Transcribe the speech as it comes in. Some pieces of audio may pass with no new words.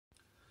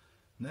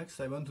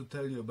Next, I want to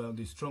tell you about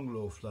the strong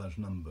law of large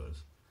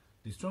numbers.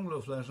 The strong law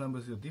of large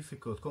numbers is a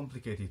difficult,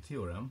 complicated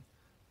theorem,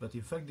 but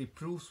in fact the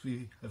proofs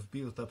we have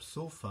built up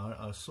so far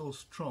are so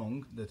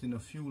strong that in a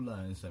few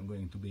lines I'm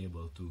going to be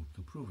able to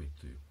prove it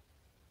to you.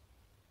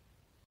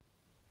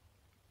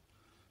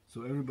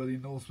 So everybody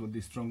knows what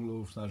the strong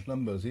law of large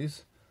numbers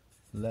is.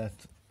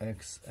 Let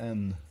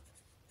Xn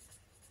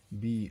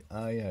be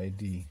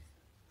IID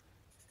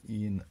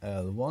in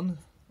L1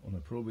 on a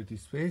probability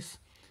space.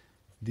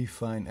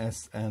 Define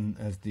Sn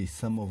as the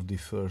sum of the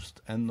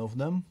first n of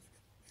them.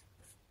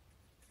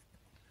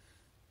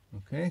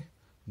 Okay,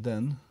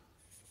 then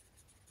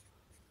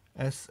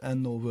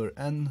Sn over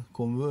n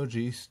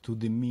converges to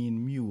the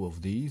mean mu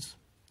of these,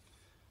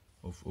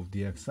 of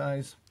the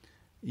xi's,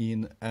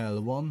 in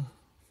L1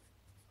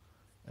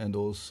 and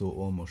also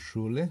almost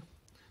surely.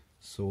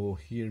 So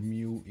here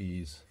mu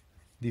is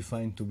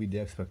defined to be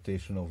the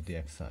expectation of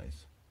the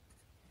xi's.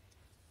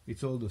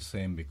 It's all the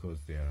same because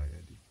they are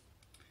IID.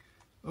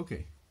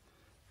 Okay,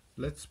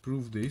 let's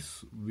prove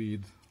this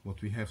with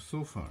what we have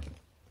so far.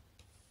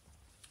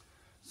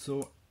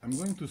 So I'm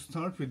going to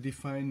start with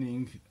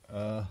defining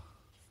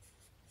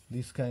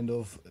this kind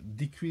of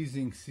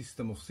decreasing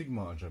system of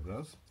sigma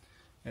algebras,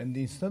 and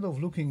instead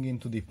of looking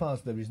into the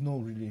past, there is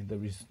not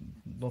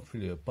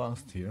really a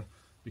past here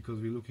because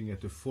we're looking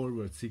at a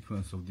forward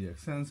sequence of the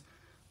xn's,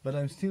 but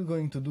I'm still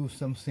going to do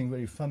something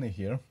very funny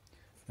here.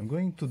 I'm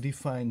going to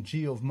define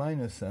g of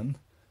minus n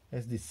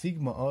as the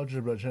sigma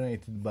algebra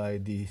generated by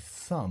the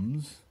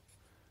sums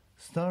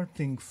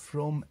starting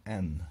from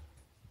n.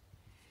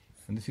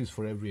 And this is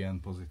for every n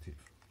positive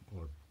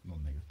or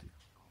non-negative,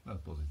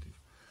 not positive.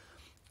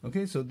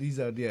 Okay, so these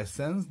are the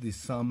Sn's, the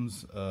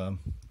sums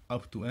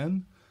up to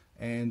n,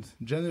 and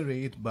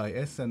generate by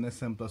Sn,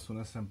 Sn plus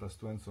 1, Sn plus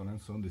 2, and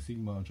so on, the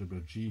sigma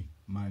algebra g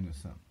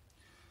minus n.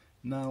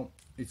 Now,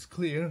 it's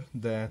clear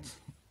that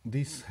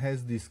this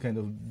has this kind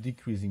of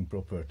decreasing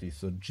property.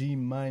 So g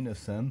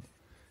minus n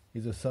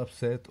is a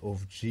subset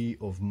of g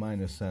of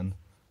minus n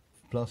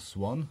plus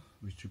 1,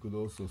 which you could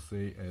also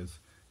say as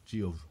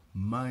g of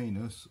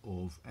minus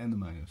of n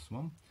minus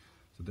 1.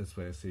 So that's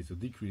why I say it's a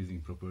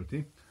decreasing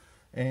property.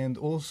 And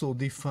also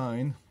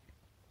define,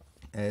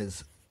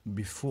 as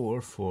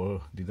before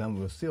for the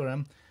Danvers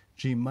theorem,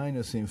 g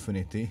minus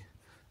infinity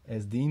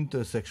as the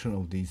intersection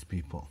of these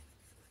people.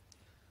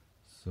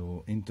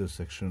 So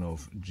intersection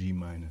of g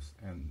minus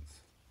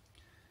n's.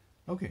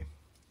 Okay,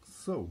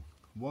 so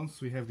once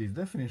we have these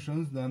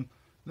definitions, then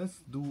let's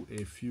do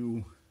a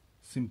few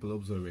simple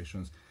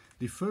observations.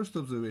 The first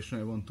observation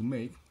I want to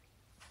make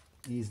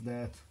is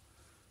that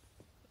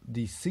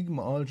the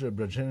sigma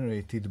algebra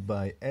generated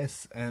by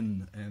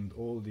Sn and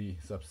all the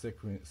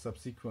subsequent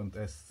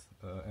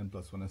Sn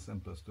plus 1, Sn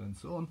plus 2, and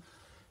so on,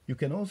 you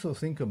can also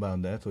think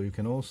about that, or you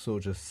can also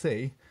just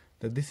say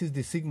that this is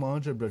the sigma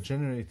algebra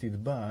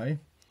generated by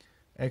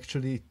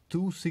actually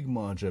two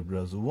sigma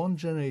algebras, one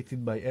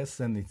generated by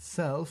Sn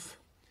itself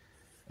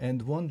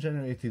and one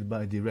generated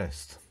by the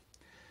rest.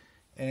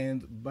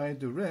 And by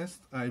the rest,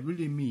 I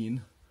really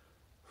mean,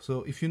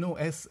 so if you know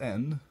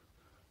Sn,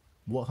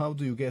 how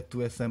do you get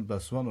to Sn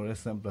plus 1 or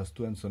Sn plus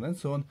 2 and so on and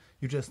so on?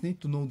 You just need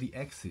to know the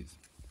x's.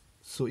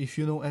 So if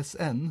you know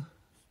Sn,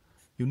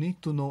 you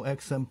need to know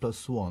xn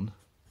plus 1,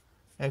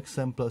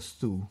 xn plus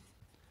 2,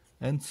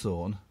 and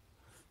so on,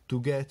 to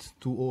get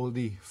to all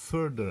the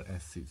further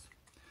s's.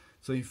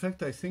 So in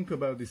fact, I think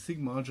about the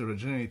sigma algebra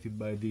generated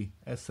by the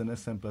Sn,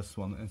 Sn plus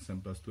 1, Sn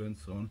plus 2, and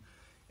so on,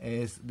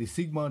 as the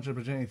sigma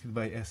algebra generated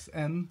by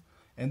Sn,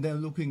 and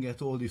then looking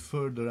at all the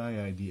further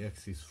IID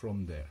x's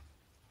from there.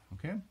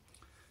 Okay?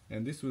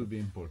 And this will be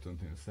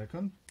important in a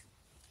second,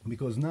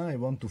 because now I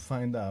want to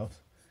find out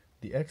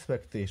the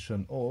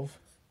expectation of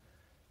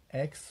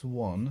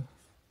x1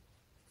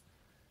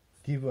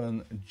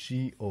 given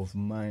g of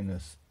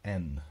minus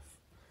n.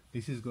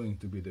 This is going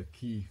to be the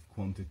key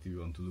quantity we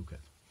want to look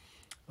at.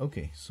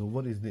 Okay, so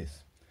what is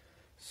this?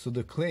 So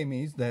the claim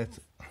is that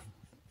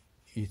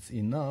it's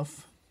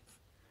enough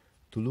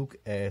to look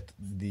at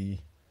the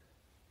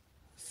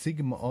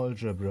sigma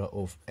algebra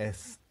of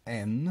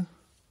Sn,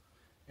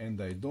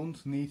 and I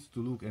don't need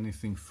to look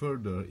anything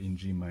further in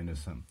g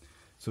minus n.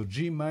 So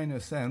g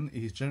minus n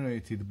is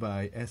generated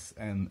by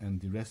Sn and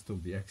the rest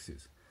of the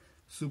x's.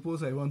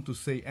 Suppose I want to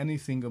say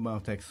anything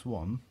about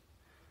x1,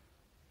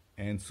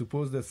 and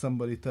suppose that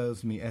somebody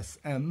tells me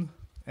Sn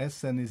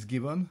is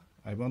given,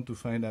 I want to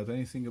find out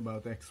anything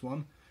about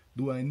x1.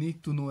 Do I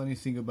need to know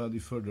anything about the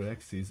further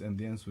x's? And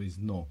the answer is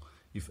no.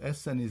 If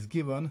Sn is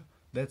given,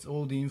 that's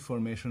all the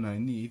information I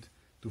need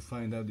to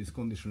find out this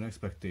conditional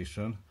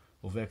expectation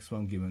of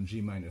x1 given g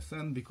minus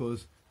n,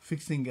 because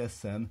fixing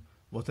Sn,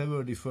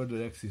 whatever the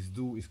further x's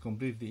do, is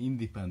completely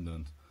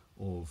independent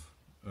of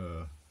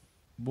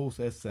both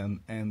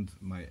Sn and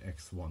my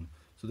x1.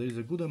 So there is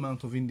a good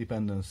amount of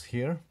independence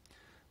here.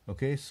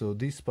 Okay, so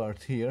this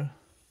part here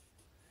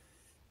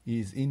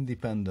is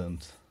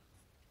independent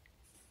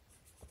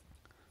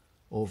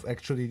of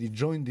actually the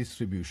joint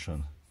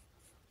distribution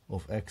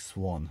of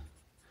x1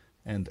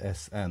 and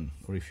Sn,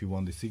 or if you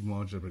want, the sigma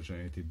algebra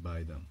generated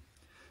by them.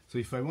 So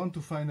if I want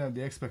to find out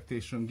the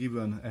expectation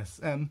given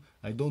Sn,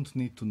 I don't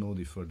need to know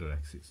the further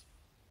x's.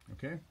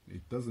 Okay?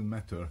 It doesn't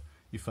matter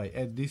if I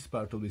add this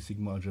part of the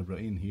sigma algebra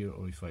in here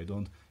or if I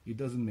don't. It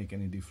doesn't make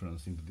any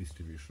difference in the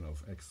distribution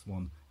of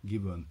x1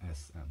 given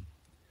Sn.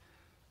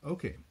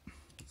 Okay,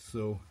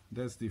 so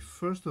that's the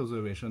first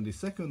observation. The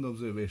second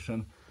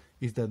observation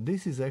is that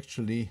this is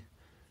actually,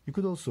 you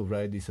could also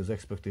write this as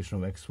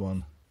expectation of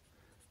x1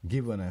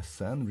 given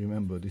Sn.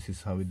 Remember, this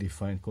is how we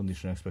define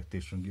conditional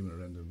expectation given a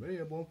random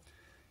variable.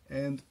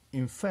 And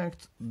in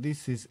fact,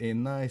 this is a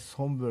nice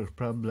homework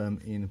problem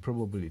in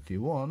probability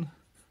 1,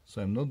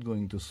 so I'm not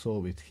going to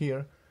solve it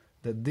here,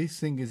 that this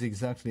thing is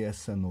exactly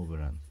Sn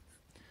over n.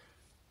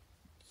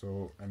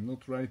 So I'm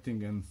not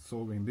writing and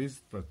solving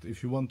this, but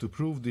if you want to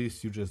prove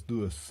this, you just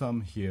do a sum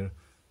here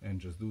and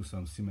just do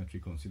some symmetry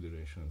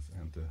considerations,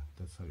 and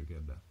that's how you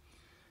get that.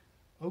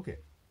 Okay,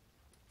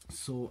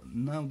 so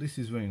now this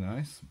is very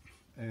nice,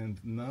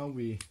 and now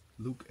we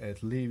look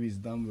at Levy's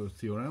downward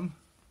theorem.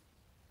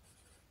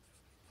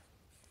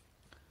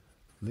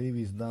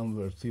 Levy's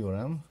downward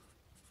theorem,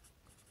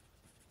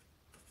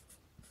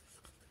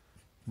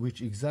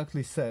 which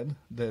exactly said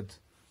that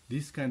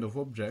these kind of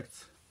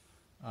objects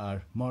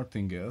are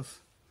martingales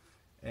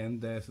and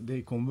that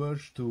they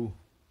converge to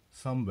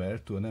somewhere,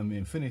 to an m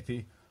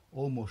infinity,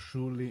 almost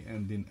surely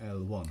and in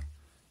L1.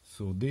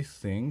 So this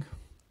thing,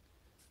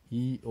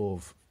 E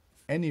of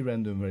any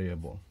random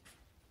variable,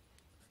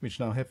 which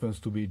now happens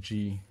to be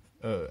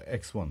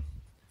x1.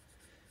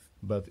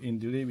 But in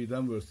the Levy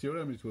downward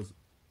theorem, it was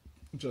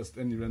just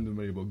any random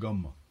variable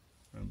gamma,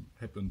 and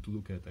happen to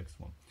look at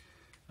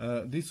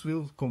x1. This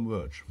will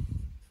converge,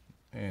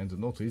 and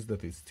notice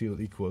that it's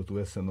still equal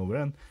to Sn over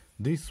n.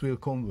 This will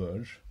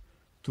converge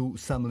to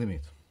some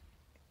limit.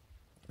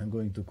 I'm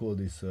going to call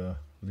this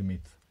limit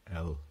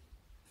L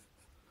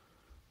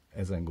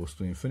as n goes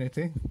to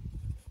infinity.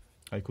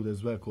 I could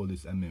as well call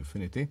this m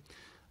infinity.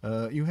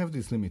 You have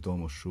this limit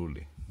almost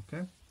surely.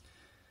 Okay,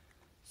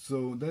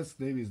 so that's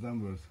Davis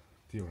downward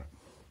theorem.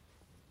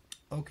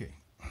 Okay.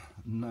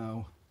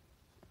 Now,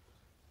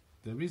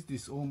 there is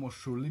this almost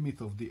sure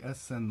limit of the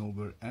Sn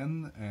over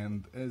n,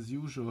 and as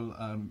usual,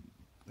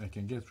 I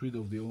can get rid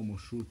of the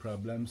almost sure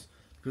problems,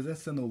 because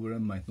Sn over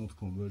n might not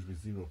converge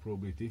with zero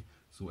probability,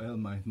 so L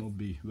might not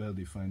be well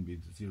defined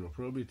with zero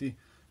probability,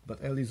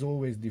 but L is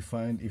always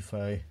defined if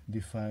I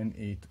define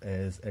it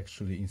as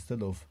actually,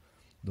 instead of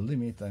the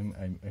limit,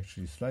 I'm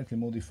actually slightly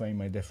modifying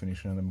my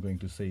definition, and I'm going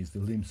to say it's the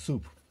lim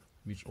sup,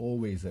 which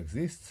always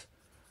exists,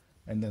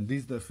 and then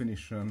this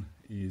definition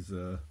is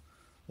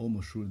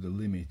almost sure the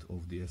limit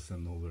of the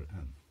Sn over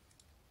n.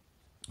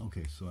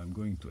 Okay, so I'm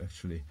going to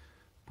actually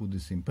put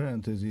this in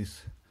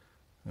parentheses.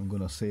 I'm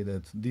going to say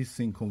that this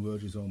thing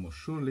converges almost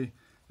surely,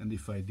 and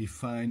if I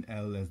define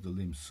L as the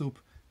lim sup,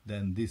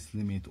 then this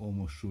limit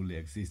almost surely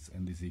exists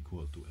and is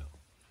equal to L.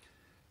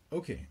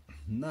 Okay,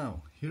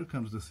 now here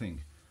comes the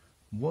thing.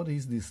 What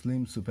is this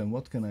lim sup, and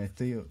what can I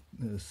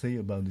say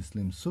about this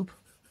lim sup?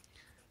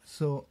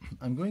 So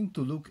I'm going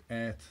to look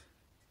at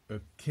a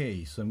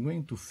k, so I'm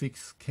going to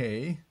fix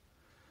k,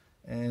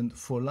 and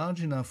for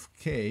large enough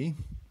k,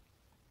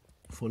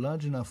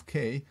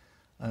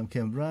 I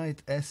can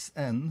write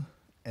Sn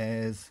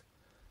as,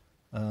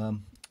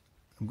 I'm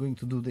going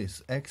to do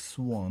this,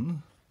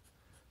 x1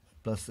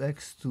 plus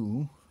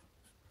x2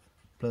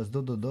 plus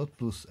dot dot dot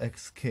plus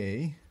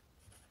xk,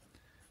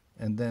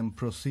 and then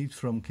proceed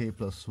from k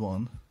plus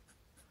 1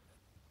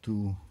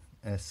 to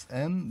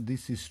Sn.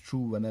 This is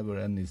true whenever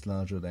n is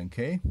larger than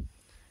k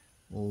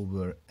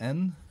over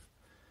n.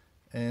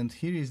 And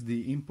here is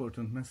the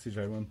important message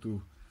I want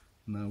to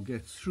now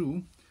get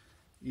through,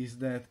 is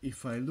that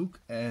if I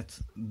look at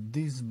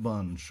this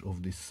bunch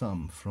of the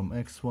sum from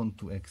x1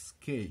 to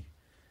xk,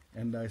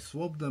 and I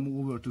swap them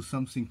over to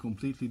something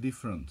completely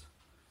different,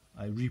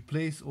 I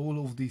replace all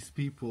of these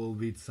people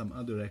with some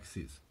other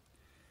x's.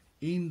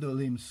 In the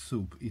lim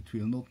sup, it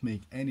will not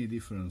make any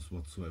difference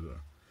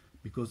whatsoever,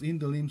 because in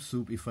the lim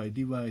sup, if I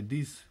divide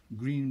this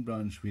green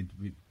branch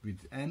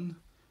with n,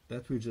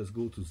 that will just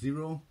go to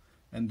 0,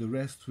 and the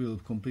rest will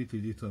completely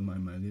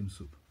determine my lim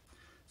sup.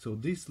 So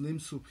this lim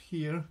sup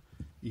here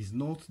is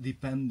not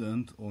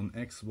dependent on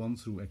x1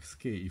 through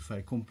xk. If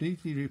I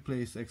completely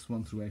replace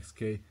x1 through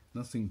xk,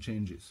 nothing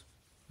changes.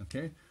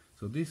 Okay?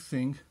 So this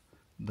thing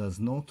does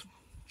not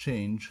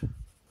change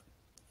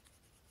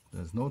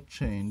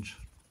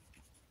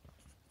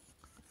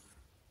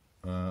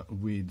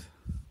with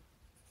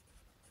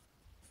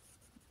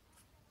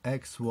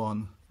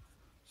x1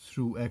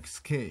 through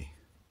xk.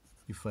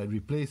 If I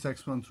replace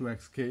x1 through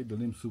xk, the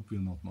lim sup will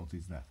not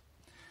notice that.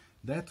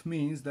 That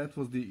means that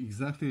was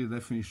exactly the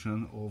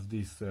definition of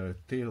this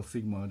tail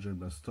sigma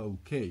algebra tau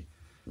k.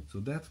 So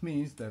that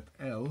means that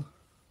L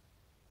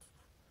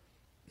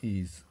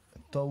is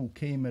tau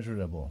k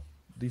measurable.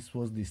 This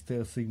was this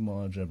tail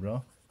sigma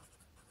algebra.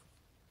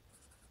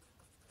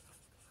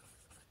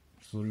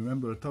 So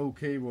remember, tau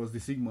k was the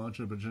sigma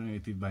algebra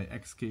generated by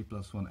xk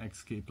plus 1,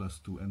 xk plus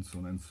 2, and so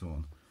on and so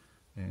on.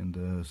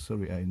 And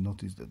sorry, I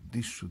noticed that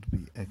this should be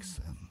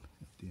xn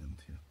at the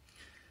end here.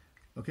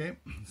 Okay,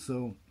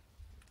 so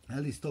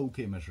L is tau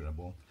k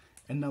measurable.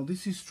 And now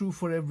this is true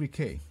for every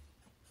k.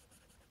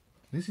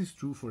 This is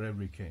true for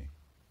every k,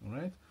 all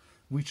right?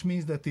 Which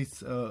means that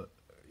it's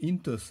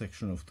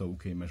intersection of tau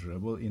k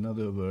measurable. In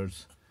other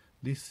words,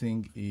 this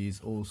thing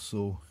is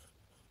also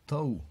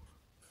tau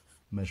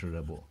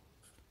measurable.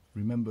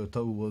 Remember,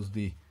 tau was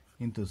the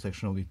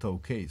intersection of the tau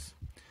k's.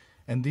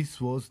 And this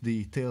was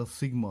the tail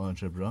sigma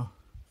algebra.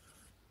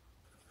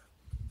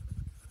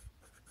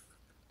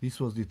 This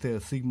was the tail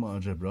sigma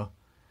algebra.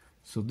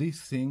 So this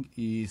thing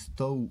is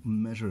tau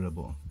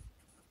measurable.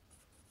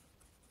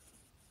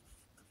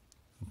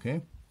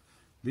 Okay?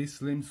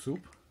 This lim sup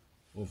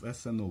of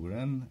Sn over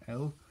n,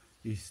 L,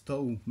 is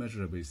tau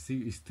measurable,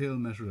 is tail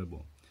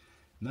measurable.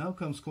 Now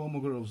comes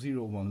Kolmogorov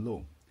 0-1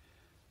 law.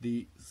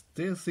 The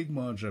tail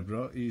sigma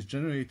algebra is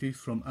generated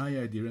from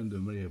IID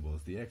random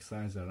variables. The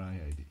xi's are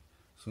IID.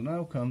 So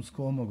now comes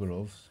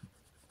Kolmogorov's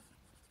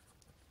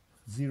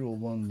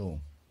 0-1 law,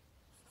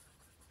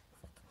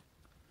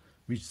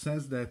 which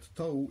says that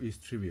tau is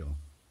trivial.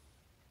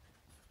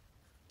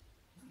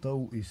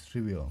 Tau is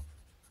trivial.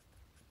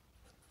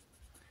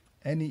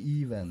 Any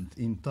event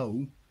in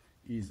tau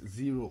is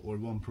 0 or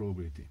 1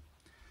 probability.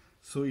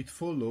 So it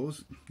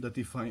follows that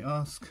if I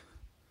ask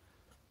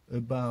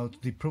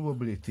about the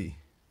probability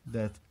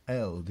that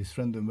L, this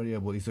random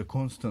variable, is a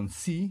constant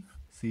C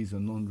is a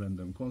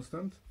non-random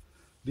constant,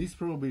 this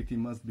probability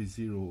must be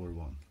 0 or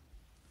 1.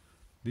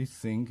 This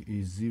thing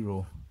is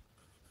 0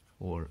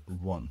 or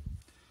 1.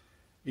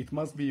 It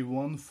must be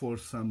 1 for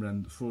some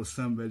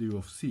value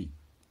of C,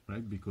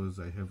 right? Because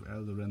I have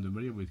L, the random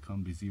variable, it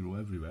can't be 0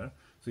 everywhere.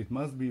 So it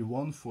must be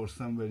 1 for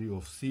some value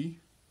of C.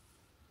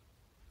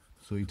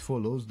 So it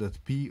follows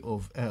that P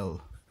of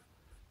L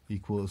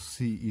equals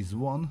C is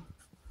 1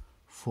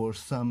 for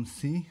some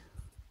C.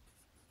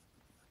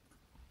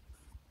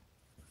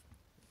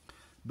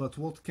 But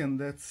what can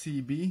that C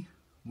be?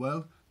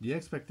 Well, the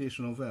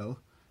expectation of L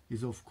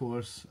is of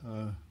course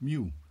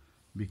mu,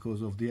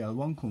 because of the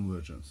L1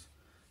 convergence.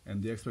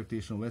 And the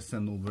expectation of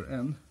Sn over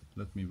n,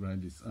 let me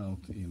write this out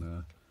in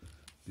a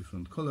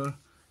different color.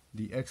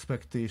 The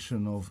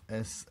expectation of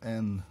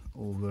Sn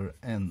over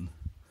n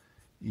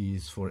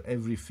is, for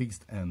every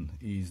fixed n,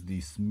 is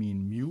this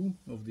mean mu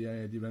of the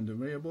IID random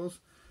variables.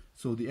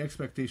 So the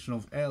expectation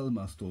of L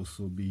must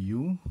also be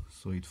u.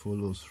 So it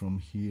follows from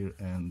here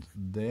and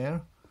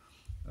there.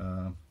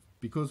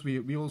 Because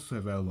we also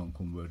have L1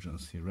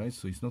 convergence here, right?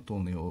 So it's not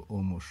only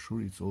almost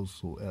sure, it's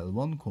also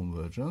L1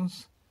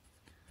 convergence.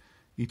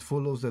 It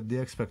follows that the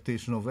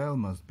expectation of L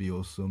must be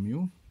also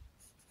mu.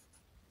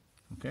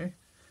 Okay?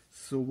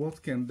 So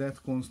what can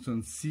that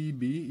constant C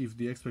be if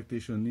the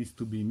expectation needs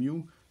to be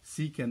mu?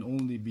 C can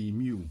only be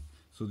mu.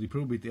 So the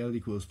probability L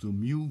equals to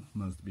mu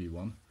must be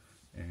 1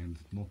 and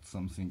not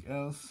something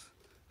else.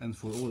 And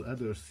for all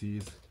other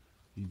C's,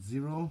 it's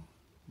 0.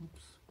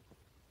 Oops.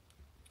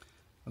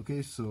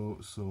 Okay,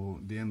 so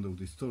the end of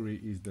the story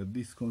is that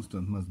this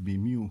constant must be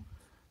mu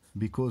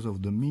because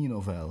of the mean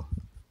of L.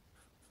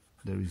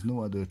 There is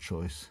no other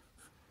choice.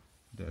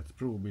 That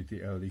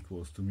probability L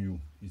equals to mu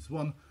is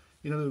 1.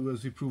 In other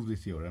words, we prove the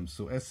theorem.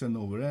 So Sn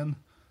over n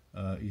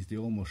is the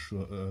almost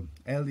sure,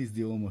 L is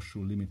the almost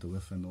sure limit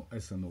of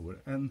Sn over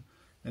n,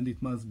 and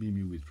it must be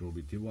mu with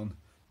probability 1.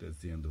 That's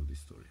the end of the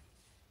story.